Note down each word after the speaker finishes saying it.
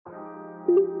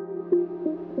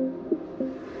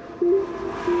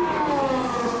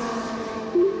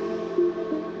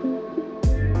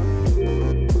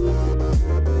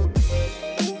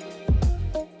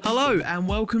Hello and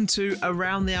welcome to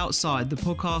Around the Outside, the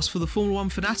podcast for the Formula 1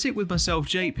 fanatic with myself,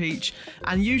 Jake Peach,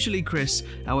 and usually Chris.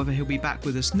 However, he'll be back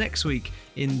with us next week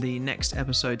in the next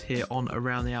episode here on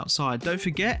Around the Outside. Don't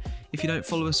forget, if you don't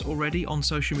follow us already on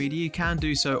social media, you can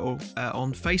do so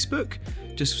on Facebook.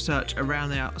 Just search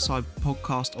Around the Outside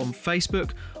Podcast on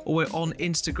Facebook, or we're on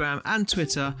Instagram and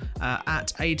Twitter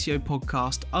at ATO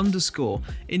Podcast _.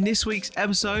 In this week's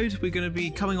episode, we're going to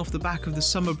be coming off the back of the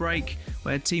summer break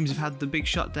where teams have had the big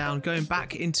shutdown, going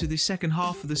back into the second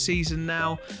half of the season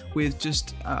now with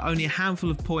just only a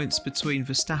handful of points between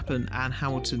Verstappen and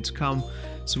Hamilton to come.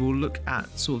 So we'll look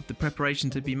at sort of the preparation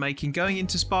to be making going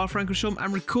into Spa-Francorchamps,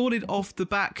 and recorded off the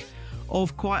back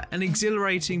of quite an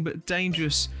exhilarating but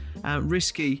dangerous,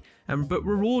 risky but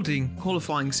rewarding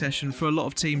qualifying session for a lot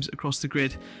of teams across the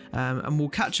grid. And we'll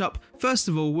catch up first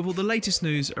of all with all the latest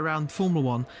news around Formula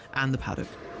 1 and the paddock.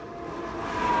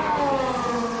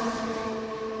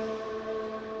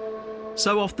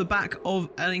 So off the back of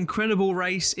an incredible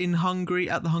race in Hungary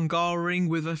at the Hungaroring,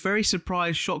 with a very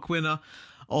surprise shock winner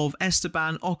of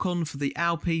Esteban Ocon for the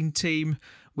Alpine team,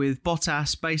 with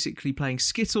Bottas basically playing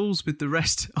skittles with the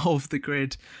rest of the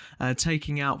grid,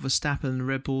 taking out Verstappen,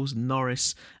 Red Bulls,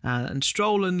 Norris, and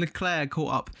Stroll and Leclerc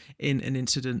caught up in an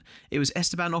incident. It was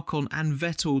Esteban Ocon and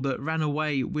Vettel that ran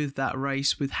away with that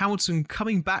race, with Hamilton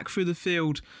coming back through the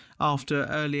field after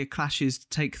earlier clashes to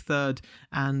take third,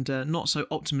 and not so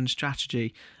optimum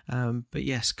strategy. But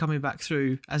yes, coming back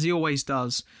through, as he always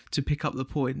does, to pick up the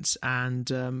points. And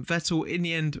Vettel, in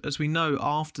the end, as we know,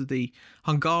 after the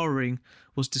Hungaroring,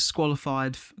 was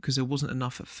disqualified because there wasn't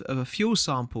enough of a fuel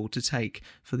sample to take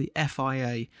for the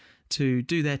FIA to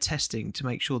do their testing to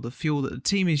make sure the fuel that the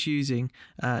team is using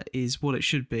is what it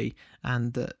should be,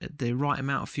 and that the right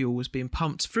amount of fuel was being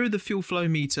pumped through the fuel flow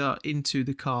meter into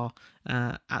the car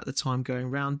at the time going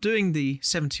round, doing the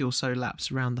 70 or so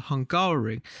laps around the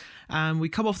Hungaroring. And we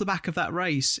come off the back of that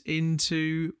race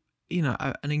into,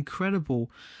 an incredible,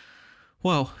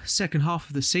 second half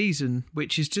of the season,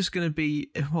 which is just going to be,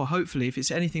 hopefully, if it's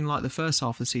anything like the first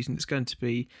half of the season, it's going to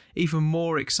be even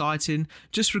more exciting.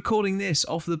 Just recording this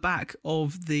off the back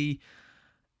of the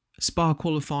Spa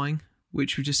qualifying,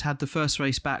 which we just had the first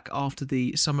race back after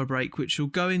the summer break, which we'll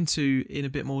go into in a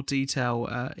bit more detail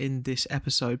in this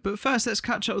episode. But first, let's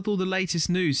catch up with all the latest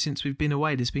news since we've been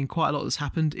away. There's been quite a lot that's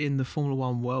happened in the Formula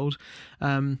 1 world.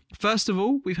 First of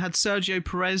all, we've had Sergio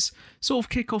Perez sort of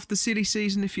kick off the silly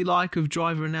season, if you like, of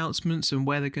driver announcements and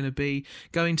where they're going to be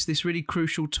going to this really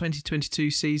crucial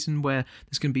 2022 season where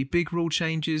there's going to be big rule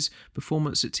changes,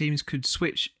 performance that teams could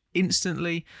switch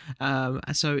instantly,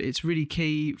 so it's really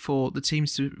key for the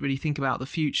teams to really think about the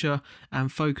future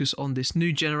and focus on this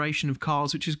new generation of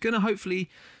cars, which is going to hopefully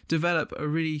develop a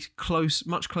really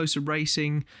much closer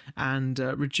racing and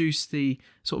reduce the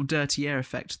sort of dirty air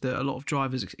effect that a lot of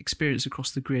drivers experience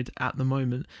across the grid at the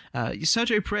moment.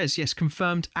 Sergio Perez, yes,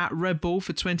 confirmed at Red Bull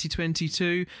for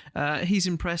 2022. He's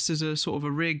impressed as a sort of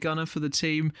a rear gunner for the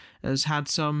team, has had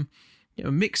some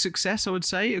mixed success, I would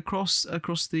say, across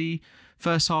the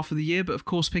first half of the year, but of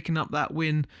course picking up that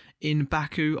win in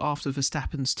Baku after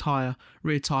Verstappen's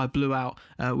rear tyre blew out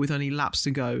with only laps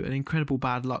to go. An incredible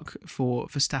bad luck for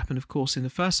Verstappen, of course, in the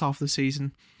first half of the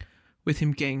season, with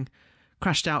him getting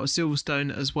crashed out of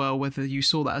Silverstone as well, whether you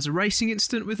saw that as a racing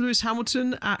incident with Lewis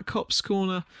Hamilton at Copse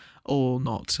Corner or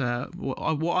not.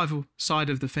 Whatever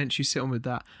side of the fence you sit on with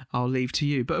that, I'll leave to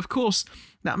you. But of course,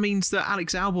 that means that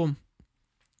Alex Albon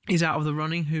is out of the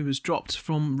running, who was dropped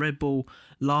from Red Bull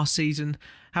last season.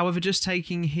 However, just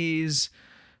taking his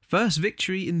first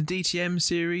victory in the DTM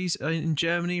series in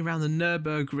Germany around the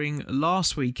Nürburgring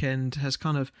last weekend has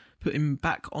kind of put him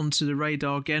back onto the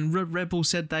radar again. Red Bull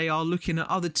said they are looking at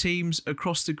other teams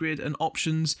across the grid and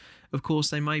options. Of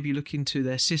course, they may be looking to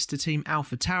their sister team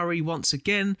AlphaTauri once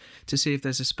again to see if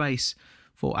there's a space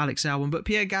for Alex Albon, but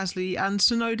Pierre Gasly and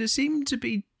Tsunoda seem to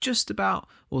be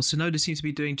Tsunoda seems to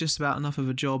be doing just about enough of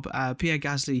a job. Pierre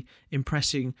Gasly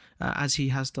impressing as he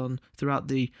has done throughout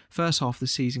the first half of the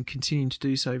season, continuing to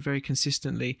do so very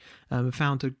consistently.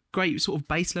 Found a great sort of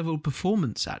base level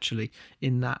performance actually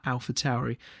in that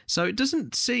AlphaTauri. So it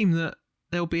doesn't seem that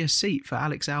there'll be a seat for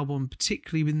Alex Albon,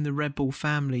 particularly within the Red Bull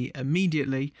family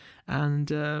immediately, and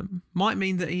might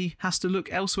mean that he has to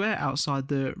look elsewhere outside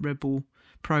the Red Bull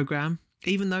program,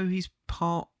 even though he's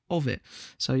part of it.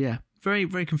 So yeah, Very,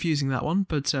 very confusing, that one,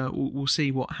 but we'll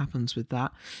see what happens with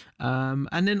that.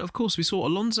 And then, of course, we saw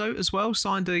Alonso as well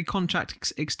signed a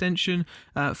contract extension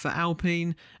for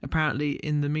Alpine. Apparently,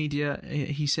 in the media,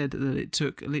 he said that it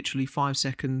took literally 5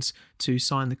 seconds to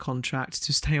sign the contract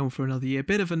to stay on for another year.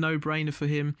 Bit of a no-brainer for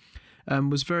him.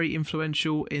 Was very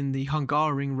influential in the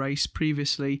Hungaroring race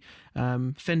previously,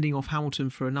 fending off Hamilton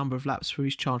for a number of laps before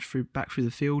he's charged back through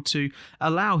the field to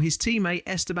allow his teammate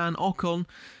Esteban Ocon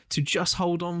to just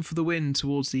hold on for the win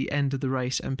towards the end of the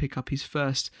race and pick up his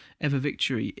first ever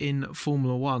victory in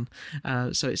Formula One.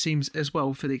 So it seems as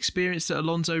well, for the experience that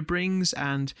Alonso brings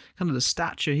and kind of the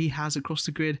stature he has across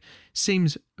the grid,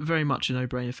 seems very much a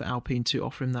no-brainer for Alpine to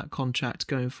offer him that contract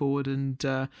going forward. And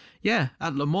at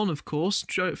Le Mans, of course,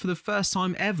 for the first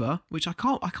time ever, which I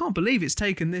can't believe it's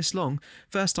taken this long,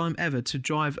 first time ever to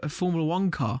drive a Formula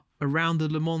One car around the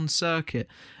Le Mans circuit.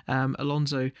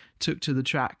 Alonso took to the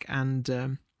track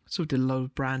and sort of did a lot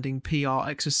of branding, PR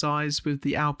exercise with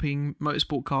the Alpine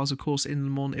Motorsport cars, of course, in Le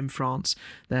Mans in France,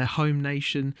 their home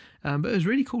nation. But it was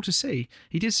really cool to see.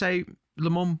 He did say Le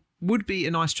Mans would be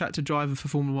a nice track to drive for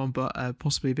Formula One, but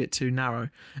possibly a bit too narrow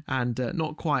and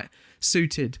not quite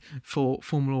suited for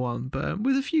Formula One. But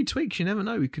with a few tweaks, you never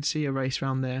know, we could see a race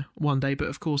around there one day. But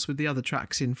of course, with the other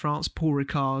tracks in France, Paul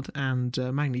Ricard and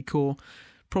Magny-Cours,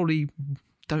 probably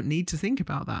don't need to think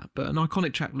about that. But an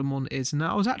iconic track Le Mans is. And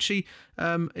I was actually,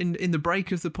 in the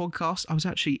break of the podcast, I was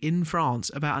actually in France,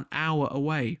 about an hour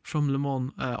away from Le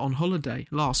Mans on holiday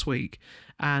last week.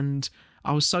 And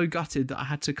I was so gutted that I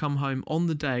had to come home on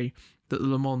the day that the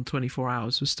Le Mans 24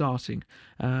 Hours was starting.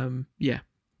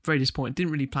 Very disappointed.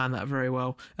 Didn't really plan that very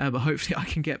well, but hopefully I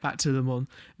can get back to Le Mans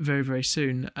very, very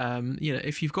soon.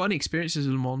 If you've got any experiences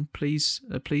of Le Mans, please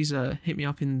hit me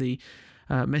up in the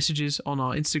messages on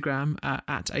our Instagram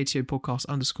at ATO Podcast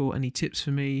 _ any tips for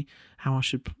me, how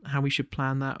we should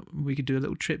plan that. We could do a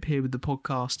little trip here with the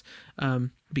podcast.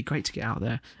 It'd be great to get out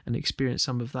there and experience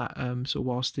some of that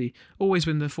always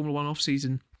when the Formula One off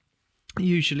season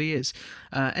usually is.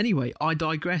 Anyway, I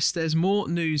digress. There's more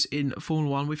news in Formula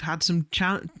One. We've had some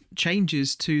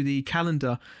changes to the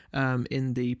calendar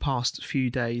in the past few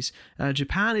days.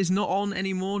 Japan is not on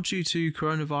anymore due to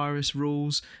coronavirus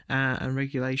rules and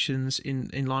regulations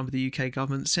in line with the UK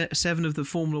government. 7 of the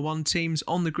Formula One teams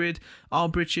on the grid are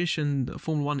British, and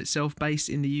Formula One itself, based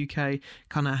in the UK,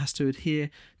 kind of has to adhere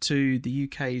to the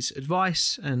UK's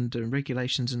advice and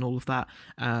regulations and all of that.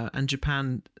 And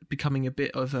Japan becoming a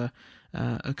bit of a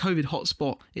COVID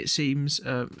hotspot, it seems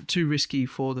too risky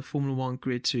for the Formula One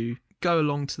grid to go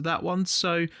along to that one.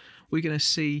 So we're going to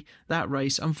see that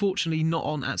race, unfortunately, not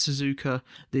on at Suzuka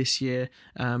this year.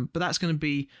 But that's going to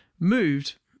be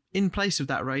moved in place of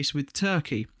that race with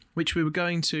Turkey, which we were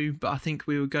going to, but I think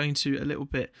we were going to a little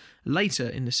bit later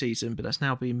in the season, but that's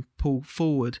now been pulled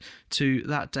forward to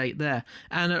that date there.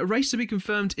 And a race to be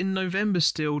confirmed in November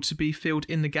still, to be filled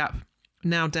in the gap,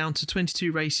 now down to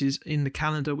 22 races in the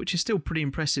calendar, which is still pretty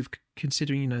impressive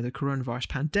considering, the coronavirus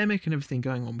pandemic and everything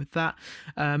going on with that.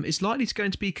 It's likely to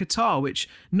going to be Qatar, which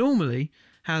normally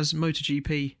has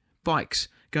MotoGP bikes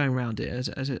going around it.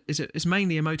 It's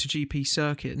mainly a MotoGP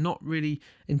circuit, not really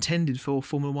intended for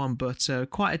Formula One, but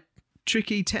quite a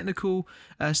tricky, technical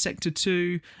Sector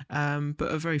 2,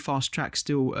 but a very fast track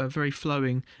still, very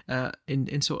flowing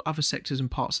in sort of other sectors and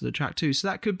parts of the track too. So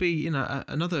that could be,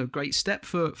 another great step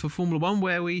for Formula One,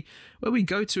 where we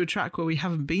go to a track where we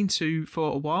haven't been to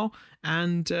for a while,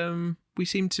 and we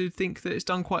seem to think that it's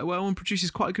done quite well and produces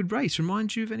quite a good race.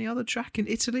 Remind you of any other track in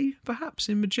Italy, perhaps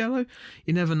in Mugello?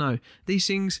 You never know. These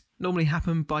things normally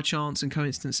happen by chance and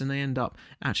coincidence, and they end up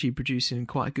actually producing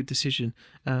quite a good decision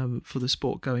for the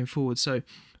sport going forward. So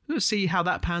let's see how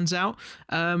that pans out.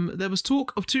 There was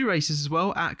talk of 2 races as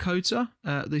well at COTA,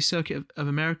 the Circuit of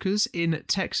Americas in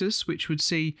Texas, which would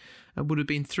have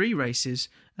been 3 races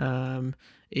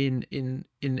in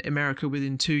America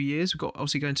within 2 years. We've got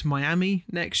obviously going to Miami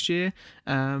next year,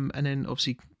 and then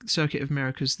obviously Circuit of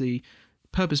America's the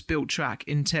purpose-built track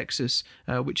in Texas,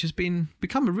 which has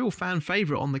become a real fan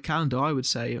favourite on the calendar, I would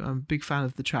say. I'm a big fan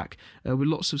of the track, with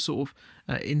lots of sort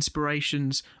of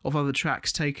inspirations of other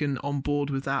tracks taken on board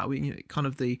with that. Kind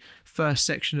of the first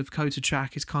section of COTA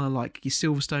track is kind of like your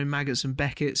Silverstone, Maggots and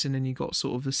Beckett's, and then you got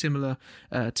sort of a similar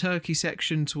Turkey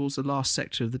section towards the last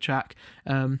sector of the track.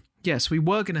 Yes, we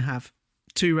were going to have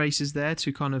 2 races there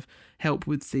to kind of help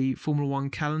with the Formula One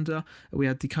calendar. We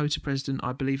had the COTA president,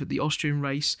 I believe, at the Austrian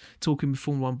race talking with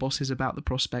Formula One bosses about the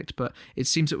prospect, but it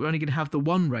seems that we're only going to have the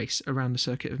 1 race around the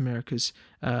Circuit of Americas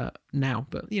now.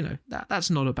 But,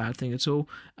 that's not a bad thing at all.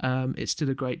 It's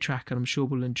still a great track, and I'm sure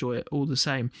we'll enjoy it all the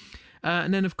same.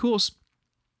 And then, of course,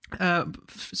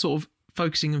 sort of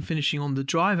focusing and finishing on the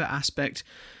driver aspect,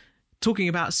 talking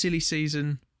about silly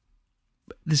season,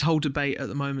 this whole debate at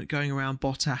the moment going around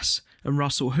Bottas and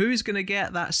Russell. Who is going to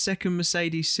get that second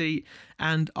Mercedes seat?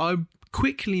 And I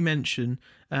quickly mention,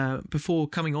 before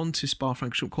coming on to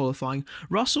Spa-Francorchamps qualifying,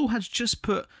 Russell has just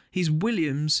put his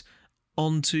Williams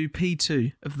onto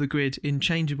P2 of the grid in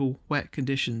changeable wet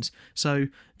conditions. So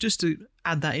just to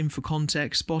add that in for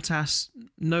context, Bottas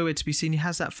nowhere to be seen. He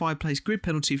has that 5-place grid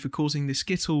penalty for causing the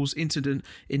Skittles incident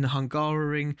in the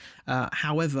Hungaroring.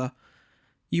 However,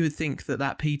 you would think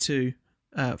that P2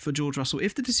 for George Russell,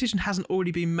 if the decision hasn't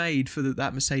already been made for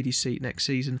that Mercedes seat next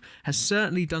season, has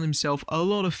certainly done himself a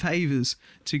lot of favours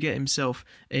to get himself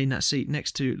in that seat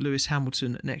next to Lewis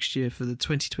Hamilton next year for the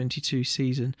 2022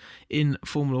 season in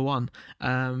Formula 1.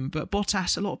 But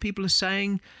Bottas, a lot of people are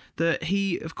saying that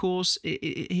he, of course,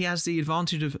 he has the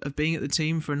advantage of being at the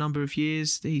team for a number of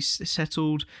years. He's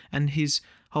settled, and his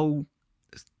whole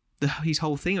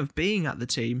thing of being at the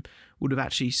team would have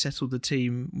actually settled the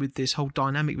team with this whole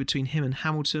dynamic between him and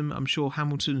Hamilton. I'm sure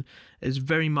Hamilton is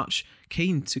very much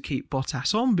keen to keep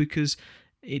Bottas on because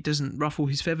it doesn't ruffle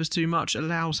his feathers too much,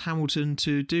 allows Hamilton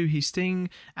to do his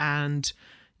thing, and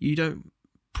you don't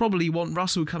probably want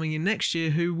Russell coming in next year,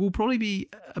 who will probably be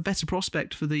a better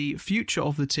prospect for the future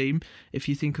of the team. If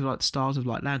you think of like the stars of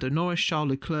like Lando Norris,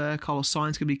 Charles Leclerc, Carlos Sainz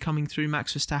going to be coming through,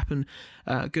 Max Verstappen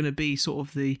going to be sort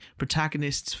of the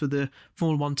protagonists for the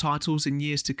Formula 1 titles in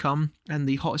years to come, and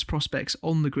the hottest prospects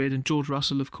on the grid, and George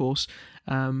Russell, of course,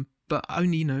 but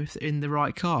only, if in the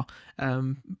right car.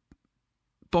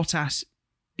 Bottas,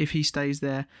 if he stays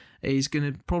there, is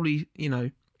going to probably,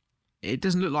 it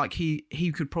doesn't look like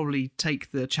he could probably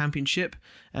take the championship.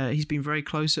 He's been very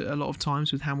close a lot of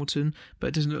times with Hamilton, but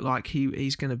it doesn't look like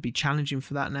he's going to be challenging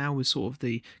for that now, with sort of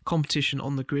the competition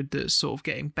on the grid that's sort of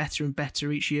getting better and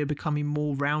better each year, becoming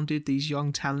more rounded. These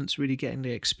young talents really getting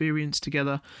the experience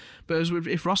together. But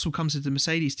if Russell comes to the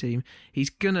Mercedes team, he's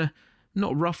going to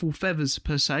not ruffle feathers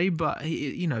per se, but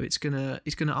it's gonna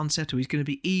unsettle. He's gonna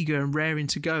be eager and raring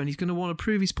to go, and he's gonna want to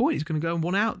prove his point. He's gonna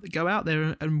go out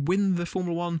there and win the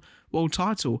Formula 1 world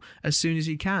title as soon as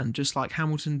he can, just like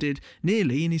Hamilton did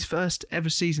nearly in his first ever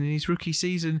season, in his rookie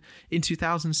season in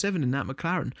 2007 in that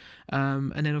McLaren.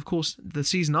 And then of course the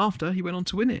season after, he went on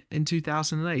to win it in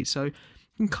 2008. So you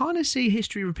can kind of see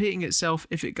history repeating itself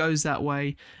if it goes that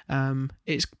way.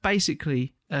 It's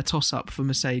basically a toss-up for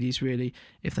Mercedes, really,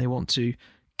 if they want to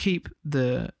keep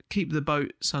the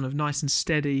boat sort of nice and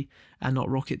steady and not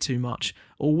rock it too much,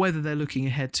 or whether they're looking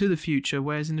ahead to the future,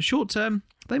 whereas in the short term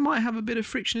they might have a bit of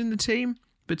friction in the team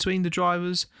between the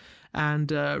drivers,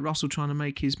 and Russell trying to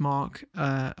make his mark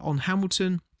on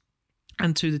Hamilton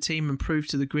and to the team and prove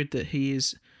to the grid that he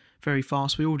is very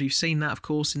fast. We already seen that, of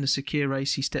course, in the Sakir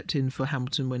race. He stepped in for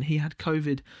Hamilton when he had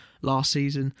COVID last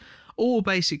season. Or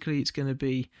basically it's going to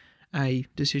be a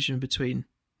decision between,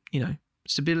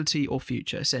 stability or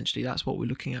future. Essentially, that's what we're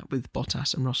looking at with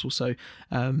Bottas and Russell. So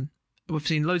we've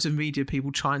seen loads of media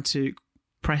people trying to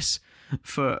press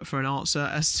for an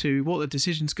answer as to what the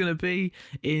decision's going to be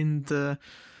in the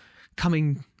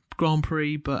coming Grand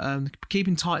Prix, but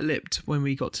keeping tight-lipped when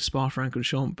we got to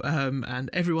Spa-Francorchamps, and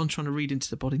everyone trying to read into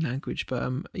the body language.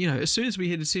 But as soon as we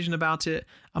hear a decision about it,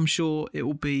 I'm sure it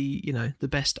will be the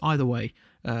best either way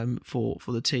for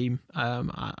the team.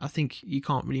 I think you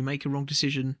can't really make a wrong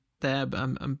decision there,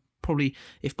 but probably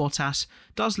if Bottas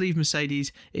does leave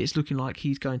Mercedes, it's looking like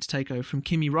he's going to take over from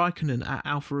Kimi Raikkonen at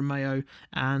Alfa Romeo,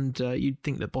 and you'd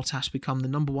think that Bottas become the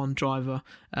number one driver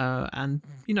and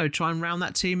try and round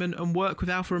that team and work with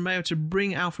Alfa Romeo to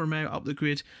bring Alfa Romeo up the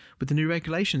grid with the new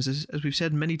regulations. As we've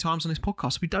said many times on this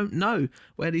podcast, we don't know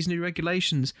where these new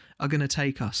regulations are going to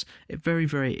take us. It's very,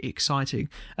 very exciting.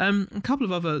 A couple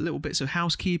of other little bits of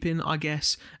housekeeping, I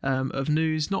guess, of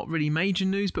news, not really major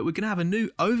news, but we're going to have a new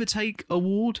Overtake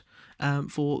Award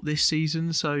for this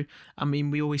season. So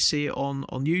we always see it on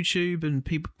YouTube, and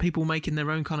people making their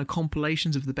own kind of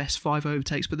compilations of the best 5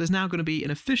 overtakes, but there's now going to be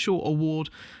an official award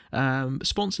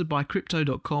sponsored by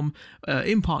Crypto.com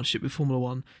in partnership with Formula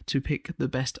 1 to pick the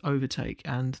best overtake,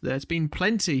 and there's been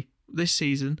plenty this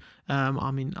season.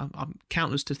 I'm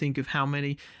countless to think of how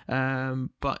many,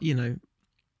 but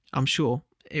I'm sure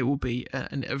it will be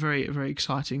a very, very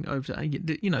exciting overtake.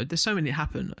 There's so many that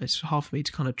happen. It's hard for me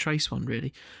to kind of trace one,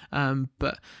 really.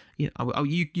 But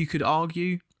you could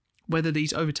argue whether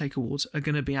these overtake awards are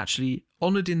going to be actually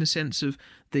honoured in the sense of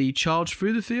the charge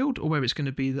through the field, or whether it's going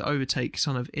to be the overtake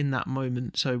kind of in that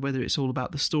moment. So whether it's all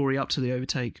about the story up to the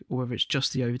overtake, or whether it's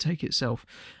just the overtake itself.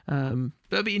 But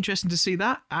it'll be interesting to see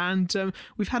that. And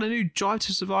we've had a new Drive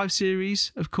to Survive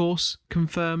series, of course,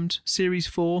 confirmed. Series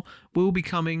 4 will be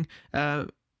coming.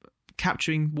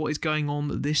 capturing what is going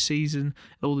on this season,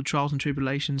 all the trials and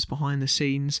tribulations behind the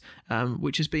scenes,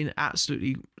 which has been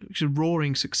absolutely a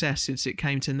roaring success since it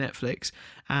came to Netflix,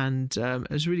 and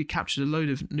has really captured a load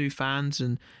of new fans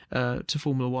and to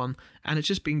Formula One. And it's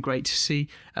just been great to see,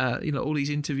 all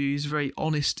these interviews, very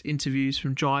honest interviews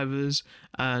from drivers,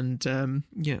 and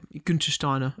Günther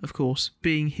Steiner, of course,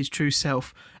 being his true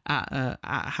self at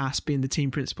Haas, being the team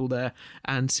principal there,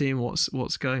 and seeing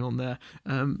what's going on there.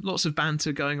 Lots of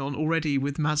banter going on already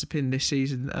with Mazepin this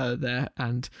season there,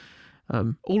 and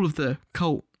all of the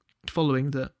cult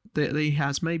following that he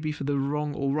has, maybe for the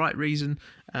wrong or right reason.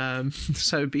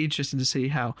 So it'd be interesting to see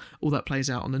how all that plays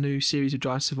out on the new series of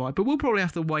Drive to Survive. But we'll probably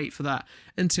have to wait for that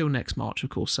until next March, of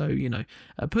course. So,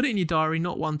 put it in your diary,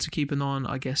 not one to keep an eye on,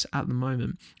 I guess, at the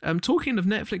moment. Talking of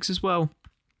Netflix as well,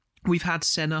 we've had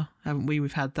Senna, haven't we?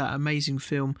 We've had that amazing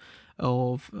film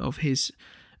of his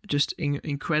just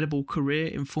incredible career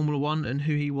in Formula One and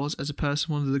who he was as a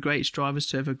person, one of the greatest drivers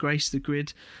to ever grace the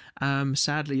grid.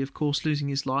 Sadly, of course, losing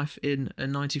his life in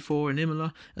 '94 in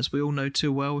Imola, as we all know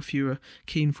too well. If you're a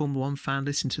keen Formula One fan,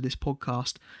 listen to this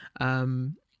podcast.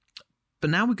 But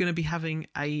now we're going to be having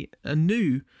a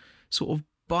new sort of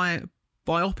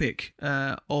biopic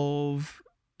of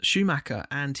Schumacher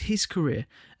and his career,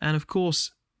 and of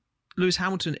course Lewis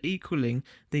Hamilton equaling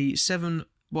the 7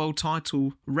 world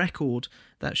title record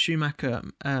that Schumacher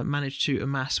managed to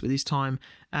amass with his time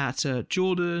at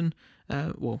Jordan,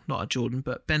 not at Jordan,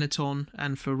 but Benetton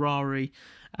and Ferrari,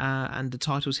 and the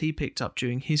titles he picked up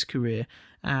during his career.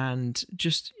 And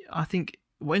just, I think,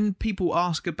 when people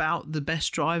ask about the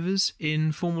best drivers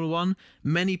in Formula One,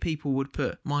 many people would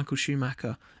put Michael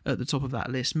Schumacher at the top of that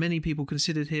list. Many people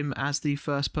considered him as the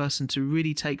first person to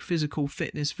really take physical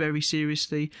fitness very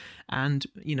seriously, and,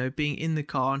 being in the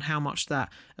car and how much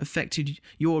that affected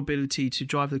your ability to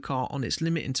drive the car on its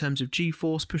limit in terms of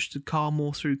G-force, push the car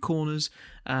more through corners,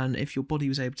 and if your body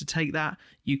was able to take that,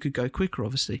 you could go quicker,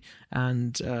 obviously,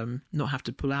 and not have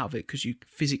to pull out of it because you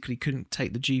physically couldn't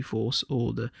take the G-force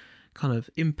or the kind of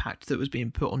impact that was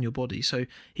being put on your body. So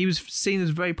he was seen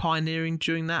as very pioneering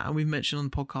during that, and we've mentioned on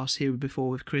the podcast here before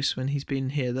with Chris when he's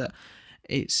been here that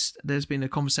there's been a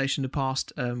conversation in the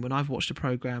past when I've watched a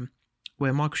program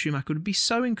where Michael Schumacher would be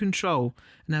so in control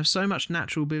and have so much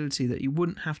natural ability that you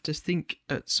wouldn't have to think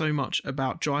so much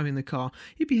about driving the car.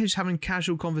 He'd be just having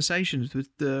casual conversations with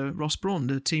Ross Brawn,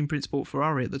 the team principal at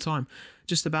Ferrari at the time,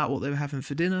 just about what they were having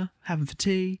for dinner, having for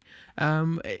tea.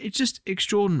 It's just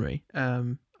extraordinary.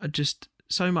 Just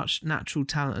so much natural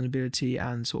talent and ability,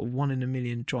 and sort of one in a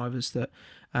million drivers that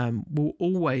will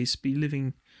always be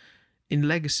living in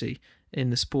legacy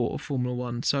in the sport of Formula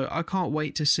One. So I can't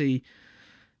wait to see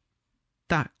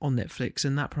that on Netflix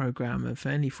and that program. And for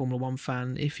any Formula One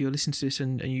fan, if you're listening to this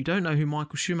and you don't know who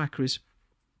Michael Schumacher is,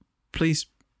 please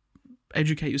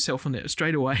educate yourself on it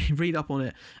straight away. Read up on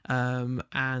it,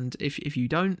 and if you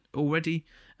don't already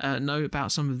know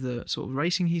about some of the sort of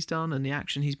racing he's done and the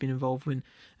action he's been involved in,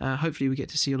 hopefully we get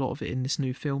to see a lot of it in this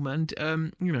new film. And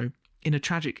in a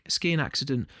tragic skiing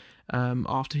accident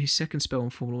after his second spell in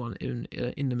Formula One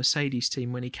in the Mercedes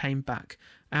team, when he came back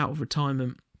out of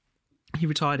retirement, he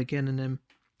retired again and then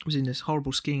was in this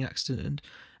horrible skiing accident,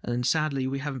 and sadly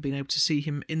we haven't been able to see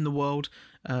him in the world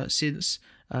since.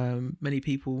 Many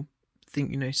people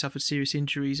think he suffered serious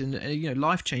injuries and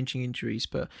life-changing injuries,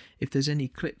 but if there's any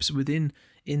clips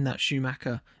in that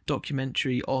Schumacher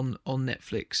documentary on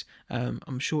Netflix,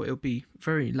 I'm sure it'll be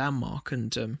very landmark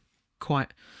and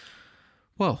quite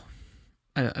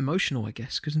emotional, I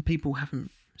guess, because people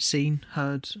haven't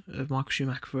heard of Michael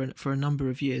Schumacher for a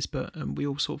number of years, but we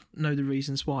all sort of know the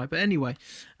reasons why. But anyway,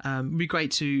 it'd be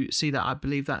great to see that. I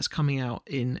believe that's coming out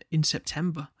in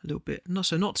September, a little bit.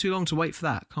 Not too long to wait for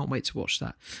that. Can't wait to watch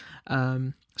that.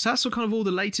 So that's kind of all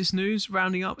the latest news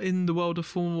rounding up in the world of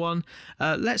Formula One.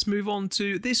 Let's move on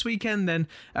to this weekend then,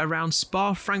 around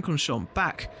Spa-Francorchamps,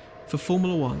 back for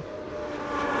Formula One.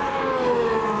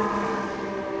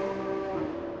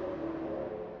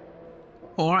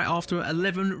 All right, after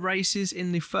 11 races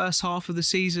in the first half of the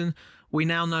season, we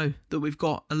now know that we've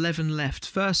got 11 left.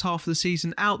 First half of the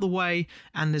season out the way,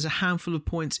 and there's a handful of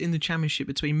points in the championship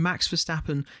between Max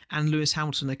Verstappen and Lewis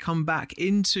Hamilton. They come back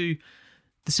into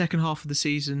the second half of the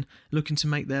season looking to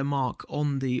make their mark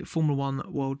on the Formula One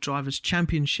World Drivers'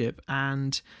 Championship,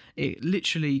 and it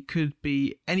literally could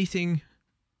be anything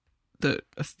that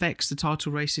affects the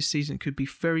title race this season. It could be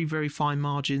very, very fine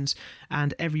margins,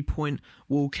 and every point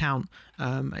will count.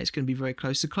 It's going to be very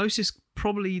close. The closest,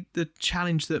 probably the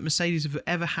challenge that Mercedes have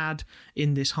ever had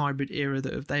in this hybrid era,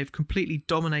 that they've completely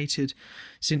dominated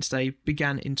since they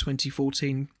began in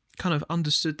 2014, kind of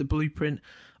understood the blueprint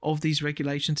of these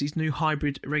regulations, these new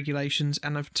hybrid regulations,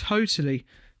 and have totally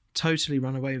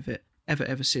run away with it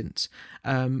ever since.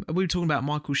 We were talking about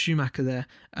Michael Schumacher there.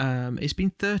 It's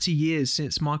been 30 years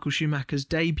since Michael Schumacher's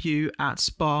debut at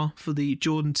Spa for the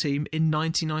Jordan team in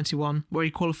 1991, where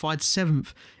he qualified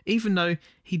 7th, even though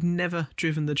he'd never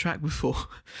driven the track before.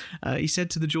 He said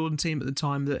to the Jordan team at the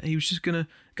time that he was just going to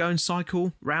go and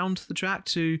cycle round the track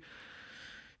to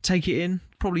take it in.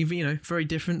 Probably, very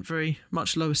different, very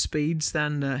much lower speeds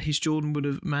than his Jordan would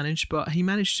have managed, but he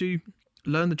managed to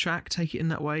learn the track, take it in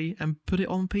that way, and put it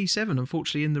on P7.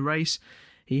 Unfortunately, in the race,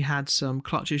 he had some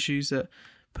clutch issues that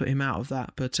put him out of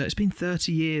that. But it's been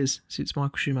 30 years since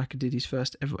Michael Schumacher did his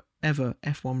first ever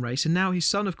F1 race. And now his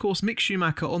son, of course, Mick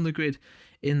Schumacher, on the grid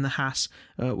in the Haas,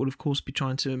 will, of course, be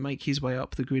trying to make his way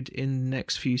up the grid in the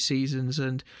next few seasons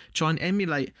and try and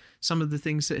emulate some of the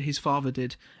things that his father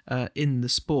did in the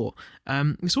sport.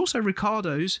 It's also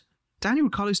Daniel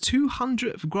Ricciardo's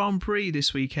 200th Grand Prix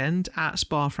this weekend at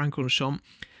Spa-Francorchamps,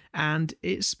 and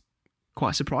it's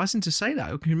quite surprising to say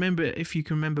that. If you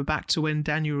can remember back to when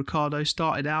Daniel Ricciardo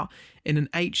started out in an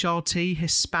HRT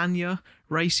Hispania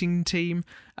racing team,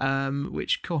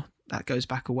 which that goes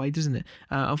back a way, doesn't it?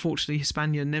 Unfortunately,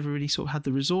 Hispania never really sort of had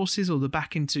the resources or the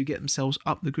backing to get themselves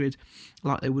up the grid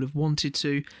like they would have wanted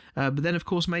to. But then, of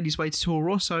course, made his way to Toro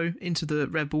Rosso, into the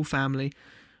Red Bull family.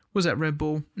 Was at Red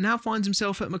Bull, now finds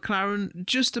himself at McLaren,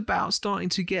 just about starting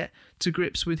to get to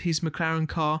grips with his McLaren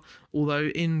car, although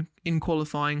in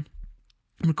qualifying,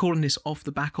 I'm recording this off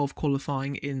the back of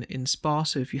qualifying in Spa,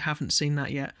 so if you haven't seen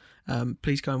that yet,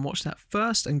 please go and watch that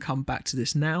first and come back to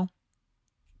this now.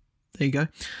 There you go.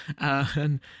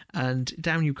 And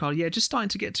Daniel Ricciardo, just starting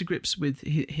to get to grips with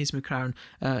his McLaren.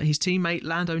 His teammate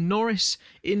Lando Norris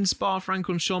in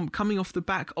Spa-Francorchamps, coming off the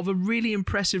back of a really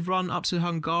impressive run up to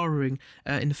Hungaroring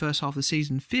in the first half of the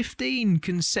season. 15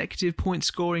 consecutive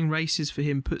point-scoring races for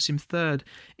him puts him third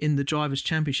in the Drivers'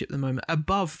 Championship at the moment,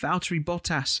 above Valtteri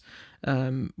Bottas,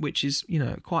 which is,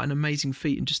 quite an amazing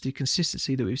feat, and just the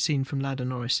consistency that we've seen from Lando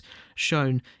Norris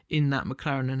shown in that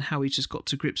McLaren, and how he's just got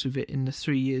to grips with it in the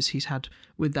 3 years he's had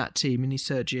with that team in his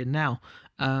third year now.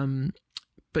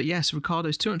 But yes,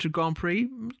 Ricciardo's 200 Grand Prix,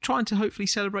 trying to hopefully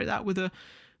celebrate that with a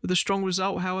strong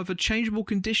result. However, changeable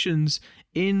conditions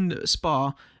in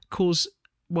Spa cause,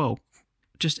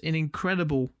 just an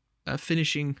incredible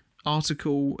finishing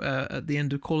article at the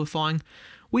end of qualifying.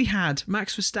 We had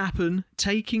Max Verstappen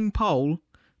taking pole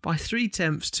by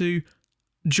 0.3 to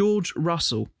George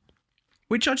Russell,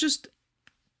 which I just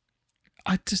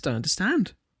don't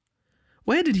understand.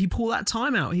 Where did he pull that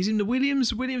time out? He's in the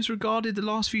Williams. Williams regarded the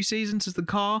last few seasons as the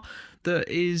car that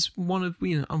is one of,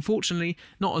 unfortunately,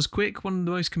 not as quick, one of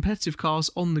the most competitive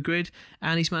cars on the grid,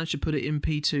 and he's managed to put it in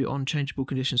P2 on changeable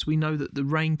conditions. We know that the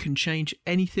rain can change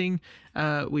anything.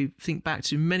 We think back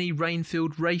to many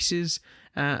rain-filled races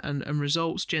and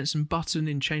results. Jenson Button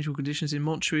in changeable conditions in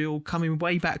Montreal, coming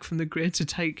way back from the grid to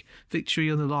take victory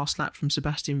on the last lap from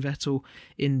Sebastian Vettel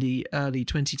in the early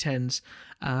 2010s.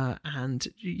 And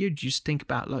you just think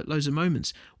about loads of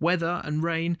moments. Weather and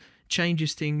rain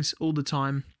changes things all the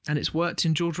time, and it's worked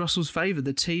in George Russell's favour.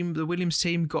 The Williams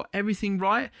team, got everything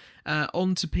right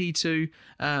onto P2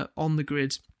 on the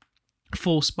grid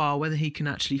for Spa. Whether he can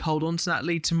actually hold on to that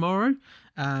lead tomorrow,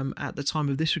 at the time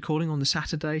of this recording on the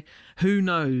Saturday, who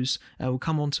knows? We'll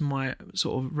come on to my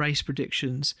sort of race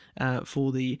predictions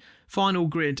for the final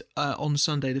grid on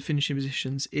Sunday, the finishing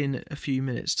positions, in a few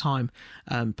minutes' time.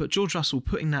 But George Russell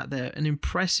putting that there, an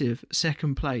impressive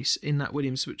second place in that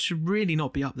Williams, which should really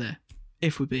not be up there,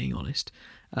 if we're being honest.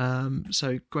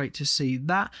 So great to see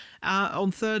that.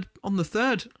 On the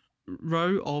third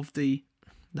row of the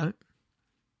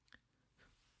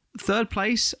third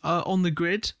place on the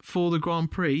grid for the Grand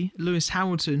Prix, Lewis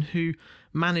Hamilton, who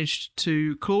managed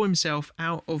to claw himself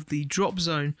out of the drop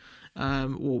zone,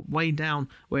 or way down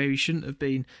where he shouldn't have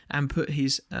been, and put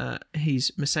his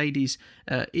Mercedes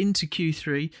into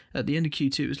Q3. At the end of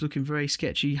Q2, it was looking very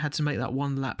sketchy. He had to make that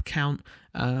one lap count,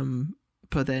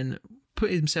 but then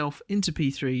put himself into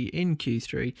P3 in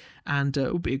Q3, and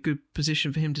it will be a good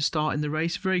position for him to start in the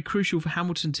race. Very crucial for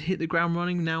Hamilton to hit the ground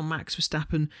running. Now Max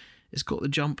Verstappen has got the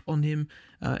jump on him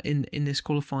in this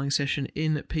qualifying session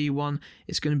in P1.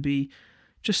 It's going to be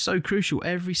just so crucial.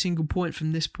 Every single point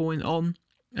from this point on.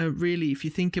 Really, if you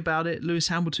think about it, Lewis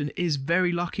Hamilton is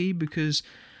very lucky, because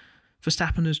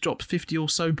Verstappen has dropped 50 or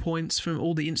so points from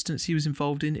all the incidents he was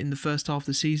involved in the first half of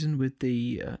the season, with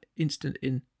the incident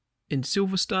in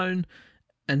Silverstone,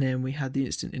 and then we had the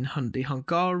incident in the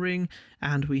Hungaroring,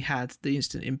 and we had the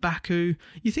incident in Baku.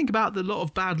 You think about the lot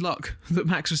of bad luck that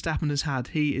Max Verstappen has had.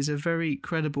 He is a very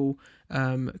credible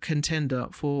contender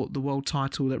for the world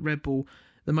title that Red Bull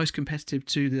the most competitive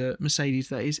to the Mercedes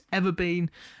that it's ever been,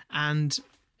 and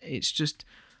it's just,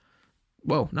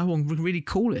 well, no one can really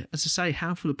call it. As I say,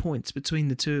 handful of points between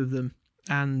the two of them,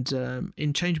 and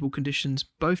in changeable conditions,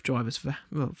 both drivers,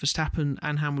 Verstappen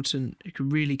and Hamilton, it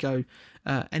could really go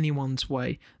anyone's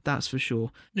way, that's for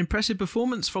sure. An impressive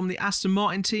performance from the Aston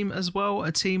Martin team as well,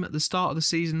 a team at the start of the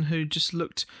season who just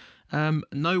looked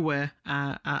nowhere,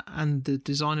 and the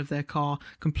design of their car,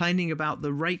 complaining about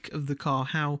the rake of the car,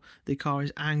 how the car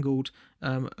is angled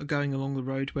going along the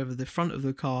road, whether the front of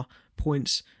the car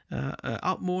points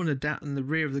up more and the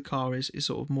rear of the car is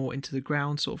sort of more into the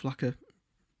ground, sort of like a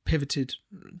pivoted,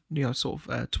 sort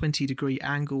of 20 degree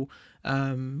angle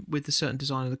with the certain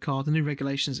design of the car, the new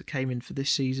regulations that came in for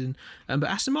this season. But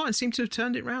Aston Martin seemed to have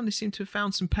turned it around. They seem to have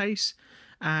found some pace,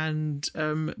 and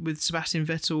with Sebastian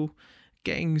Vettel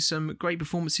getting some great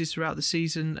performances throughout the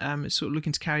season, it's sort of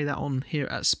looking to carry that on here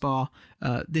at Spa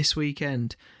this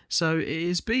weekend. So it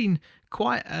has been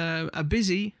quite a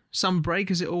busy summer break,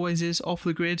 as it always is, off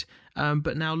the grid,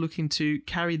 but now looking to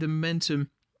carry the momentum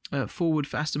forward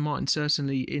for Aston Martin,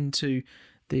 certainly into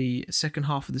the second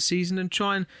half of the season, and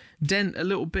try and dent a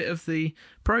little bit of the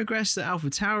progress that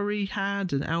AlphaTauri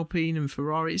had, and Alpine and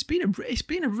Ferrari. It's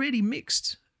been a really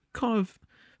mixed kind of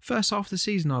first half of the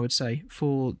season, I would say,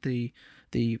 for the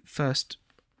first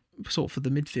sort of for the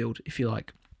midfield, if you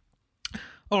like.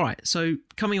 All right, so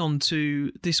coming on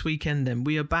to this weekend, then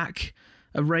we are back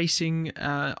racing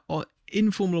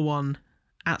in Formula One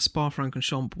at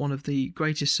Spa-Francorchamps, one of the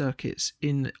greatest circuits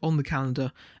on the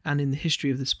calendar and in the history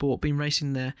of the sport. Been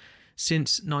racing there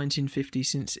since 1950,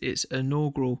 since its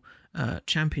inaugural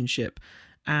championship.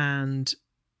 And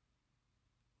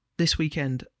this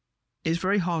weekend, it's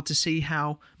very hard to see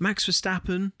how Max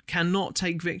Verstappen cannot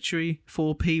take victory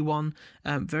for P1.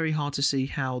 Very hard to see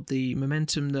how the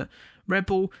momentum that Red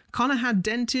Bull kind of had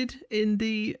dented in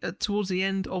the towards the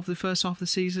end of the first half of the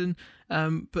season,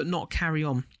 but not carry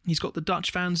on. He's got the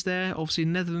Dutch fans there, obviously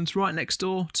Netherlands right next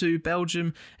door to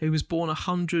Belgium, who was born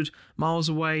 100 miles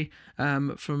away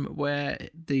from where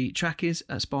the track is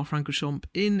at Spa-Francorchamps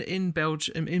in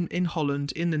Belgium, in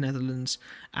Holland, in the Netherlands,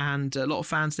 and a lot of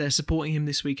fans there supporting him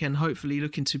this weekend, hopefully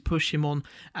looking to push him on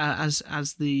as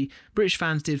the British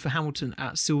fans did for Hamilton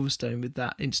at Silverstone with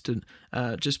that incident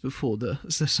just before the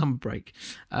summer break.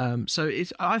 So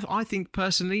I think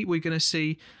personally we're going to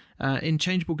see in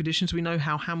changeable conditions. We know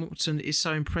how Hamilton is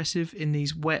so impressive in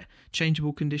these wet,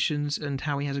 changeable conditions, and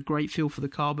how he has a great feel for the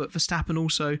car. But Verstappen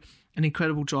also an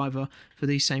incredible driver for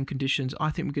these same conditions. I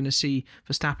think we're going to see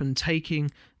Verstappen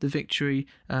taking the victory,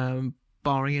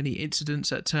 barring any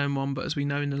incidents at Turn 1. But as we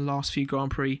know in the last few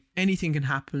Grand Prix, anything can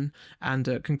happen and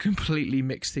can completely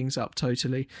mix things up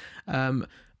totally.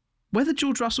 Whether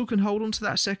George Russell can hold on to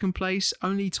that second place,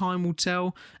 only time will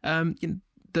tell.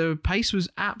 The pace was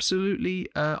absolutely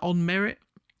on merit,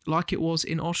 like it was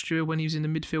in Austria when he was in the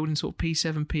midfield in sort of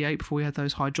P7, P8 before we had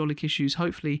those hydraulic issues.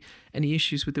 Hopefully any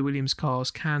issues with the Williams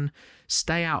cars can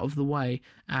stay out of the way,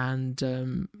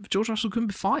 and George Russell can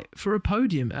fight for a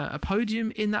podium. A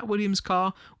podium in that Williams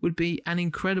car would be an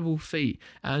incredible feat.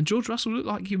 And George Russell looked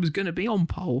like he was going to be on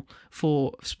pole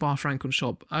for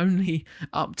Spa-Francorchamps, only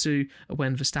up to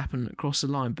when Verstappen crossed the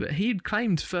line. But he had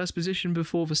claimed first position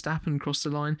before Verstappen crossed the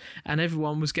line, and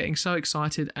everyone was getting so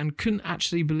excited and couldn't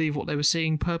actually believe what they were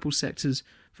seeing. Purple sectors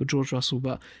for George Russell.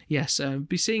 But yes,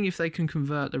 be seeing if they can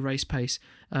convert the race pace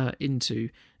into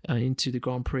the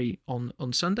Grand Prix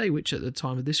on Sunday, which at the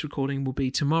time of this recording will be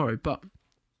tomorrow. But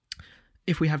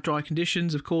if we have dry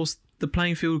conditions, of course, the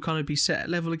playing field will kind of be set at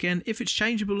level again. If it's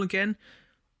changeable again,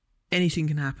 anything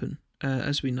can happen,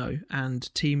 as we know,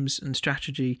 and teams and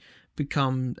strategy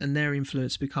and their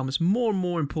influence becomes more and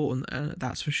more important,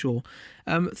 that's for sure.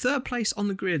 Third place on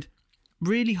the grid,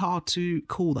 really hard to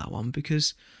call that one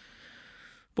because,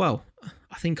 well,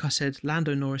 I think I said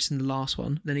Lando Norris in the last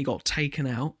one, then he got taken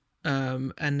out.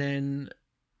 And then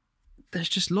there's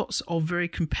just lots of very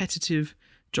competitive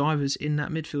drivers in that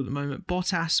midfield at the moment.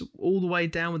 Bottas, all the way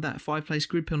down with that 5-place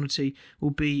grid penalty,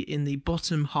 will be in the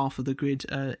bottom half of the grid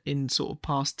in sort of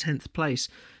past 10th place.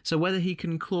 So whether he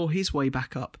can claw his way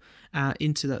back up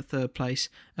into that third place,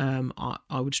 I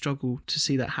would struggle to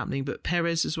see that happening. But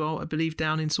Perez as well, I believe,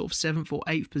 down in sort of 7th or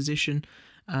 8th position.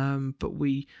 But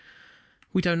we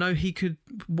don't know. He could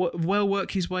well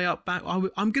work his way up back.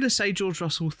 I'm going to say George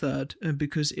Russell third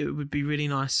because it would be really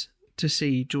nice to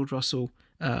see George Russell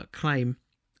claim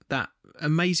that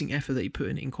amazing effort that he put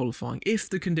in qualifying if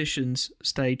the conditions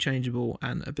stay changeable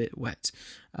and a bit wet.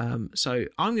 So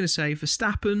I'm going to say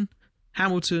Verstappen,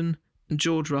 Hamilton, and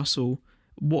George Russell.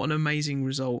 What an amazing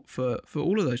result for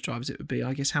all of those drivers it would be.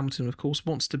 I guess Hamilton, of course,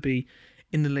 wants to be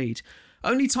in the lead.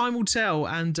 only time will tell,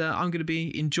 and I'm going to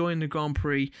be enjoying the Grand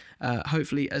Prix,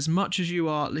 hopefully as much as you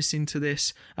are listening to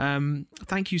this.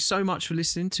 Thank you so much for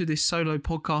listening to this solo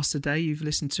podcast today. You've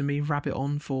listened to me rabbit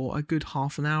on for a good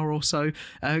half an hour or so.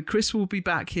 Chris will be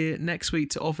back here next week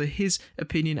to offer his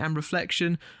opinion and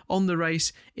reflection on the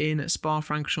race in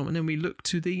Spa-Francorchamps, and then we look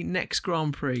to the next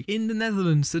Grand Prix in the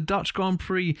Netherlands, the Dutch Grand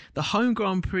Prix, the home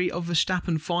Grand Prix of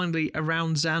Verstappen, finally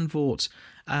around Zandvoort.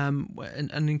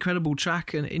 An incredible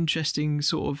track, an interesting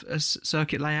sort of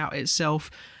circuit layout itself,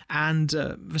 and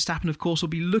Verstappen of course will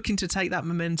be looking to take that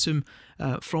momentum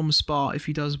from Spa, if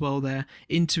he does well there,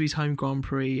 into his home Grand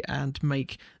Prix and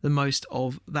make the most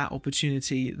of that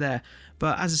opportunity there.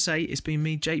 But as I say, it's been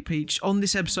me, Jake Peach, on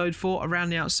this episode for Around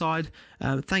the Outside.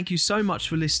 Thank you so much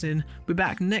for listening. We're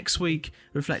back next week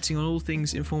reflecting on all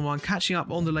things in Formula 1, catching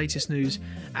up on the latest news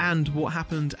and what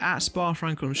happened at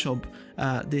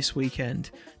Spa-Francorchamps this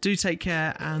weekend. Do take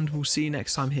care, and we'll see you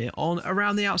next time here on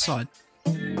Around the Outside.